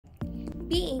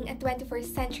Being a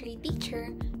 21st century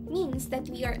teacher means that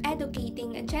we are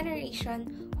educating a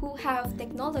generation who have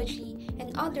technology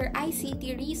and other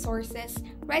ICT resources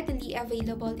readily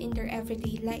available in their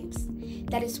everyday lives.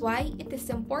 That is why it is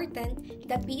important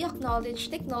that we acknowledge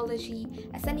technology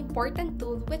as an important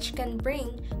tool which can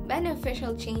bring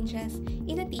beneficial changes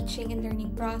in the teaching and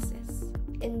learning process.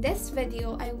 In this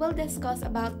video, I will discuss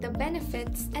about the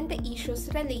benefits and the issues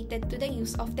related to the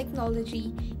use of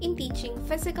technology in teaching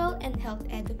physical and health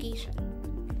education.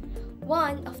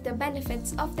 One of the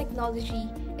benefits of technology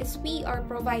is we are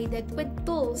provided with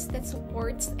tools that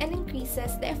supports and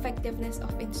increases the effectiveness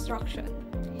of instruction.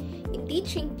 In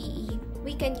teaching PE,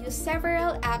 we can use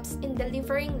several apps in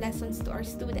delivering lessons to our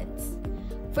students.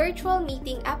 Virtual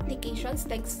meeting applications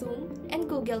like Zoom and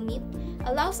Google Meet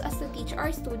allows us to teach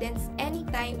our students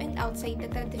anytime and outside the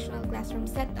traditional classroom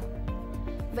setup.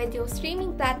 Video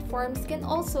streaming platforms can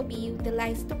also be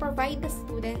utilized to provide the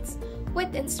students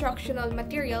with instructional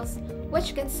materials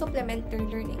which can supplement their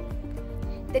learning.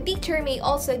 The teacher may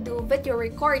also do video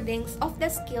recordings of the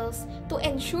skills to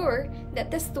ensure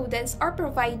that the students are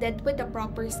provided with the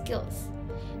proper skills.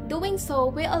 Doing so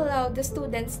will allow the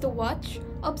students to watch,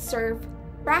 observe,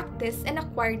 practice, and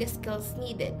acquire the skills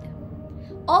needed.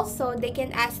 Also, they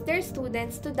can ask their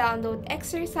students to download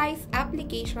exercise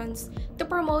applications to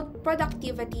promote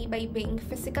productivity by being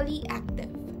physically active.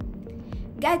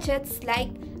 Gadgets like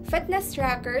fitness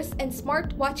trackers and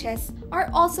smartwatches are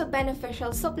also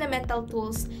beneficial supplemental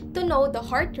tools to know the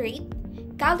heart rate,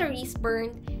 calories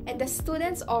burned, and the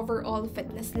student's overall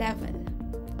fitness level.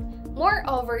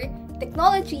 Moreover,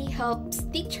 technology helps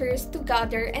teachers to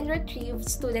gather and retrieve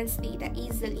students' data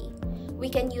easily. We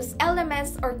can use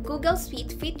LMS or Google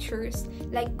Suite features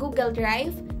like Google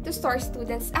Drive to store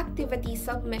students' activity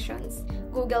submissions.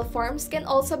 Google Forms can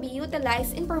also be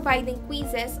utilized in providing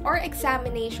quizzes or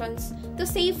examinations to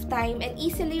save time and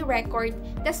easily record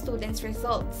the students'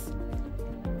 results.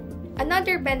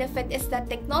 Another benefit is that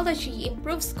technology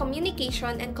improves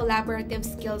communication and collaborative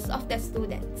skills of the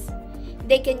students.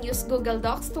 They can use Google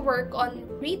Docs to work on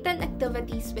written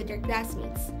activities with their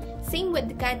classmates. Same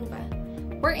with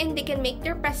Canva, wherein they can make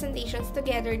their presentations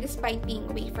together despite being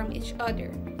away from each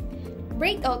other.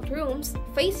 Breakout rooms,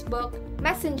 Facebook,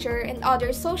 Messenger, and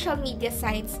other social media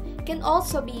sites can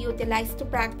also be utilized to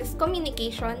practice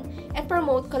communication and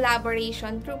promote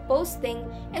collaboration through posting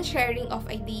and sharing of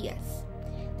ideas.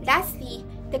 Lastly,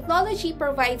 technology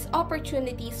provides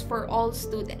opportunities for all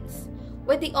students.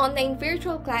 With the online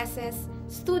virtual classes,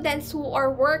 students who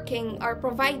are working are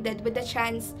provided with the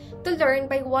chance to learn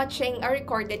by watching a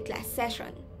recorded class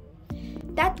session.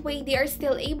 That way, they are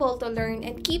still able to learn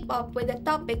and keep up with the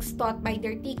topics taught by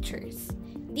their teachers.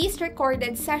 These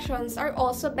recorded sessions are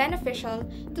also beneficial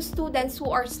to students who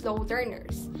are slow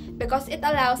learners because it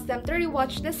allows them to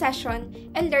rewatch the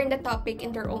session and learn the topic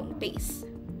in their own pace.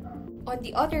 On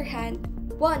the other hand,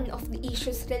 one of the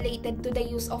issues related to the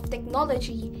use of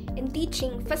technology in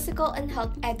teaching physical and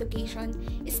health education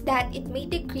is that it may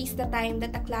decrease the time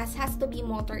that a class has to be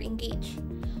motor engaged.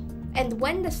 And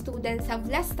when the students have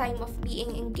less time of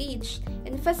being engaged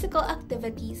in physical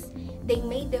activities, they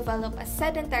may develop a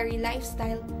sedentary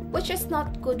lifestyle which is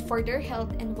not good for their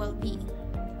health and well-being.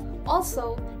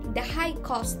 Also, the high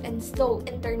cost and slow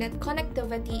internet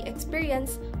connectivity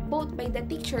experienced both by the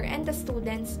teacher and the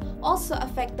students also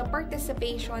affect the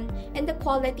participation and the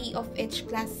quality of each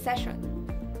class session.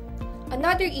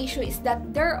 Another issue is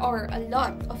that there are a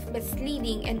lot of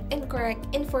misleading and incorrect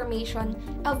information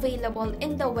available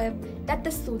in the web that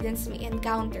the students may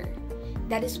encounter.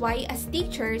 That is why, as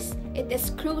teachers, it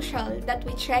is crucial that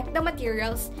we check the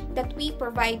materials that we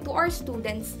provide to our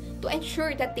students to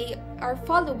ensure that they are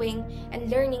following and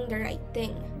learning the right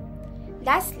thing.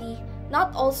 Lastly,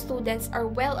 not all students are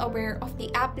well aware of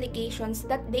the applications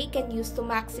that they can use to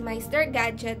maximize their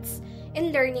gadgets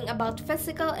in learning about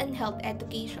physical and health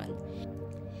education.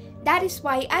 That is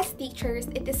why, as teachers,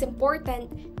 it is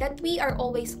important that we are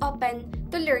always open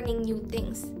to learning new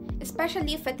things,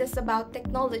 especially if it is about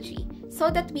technology, so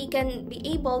that we can be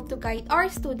able to guide our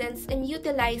students in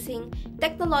utilizing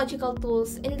technological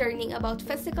tools in learning about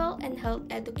physical and health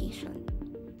education.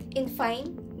 In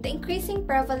fine, the increasing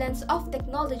prevalence of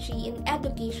technology in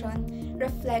education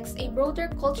reflects a broader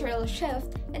cultural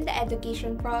shift in the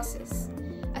education process.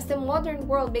 As the modern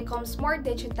world becomes more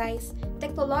digitized,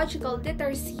 technological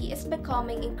literacy is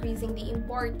becoming increasingly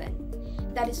important.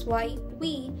 That is why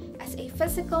we, as a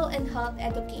physical and health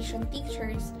education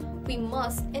teachers, we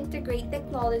must integrate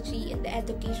technology in the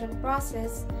education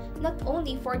process, not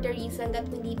only for the reason that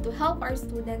we need to help our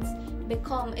students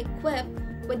become equipped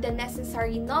with the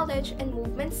necessary knowledge and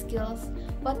movement skills,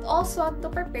 but also to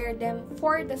prepare them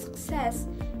for the success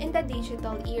in the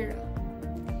digital era.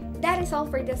 That is all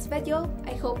for this video.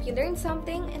 I hope you learned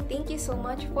something and thank you so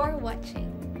much for watching.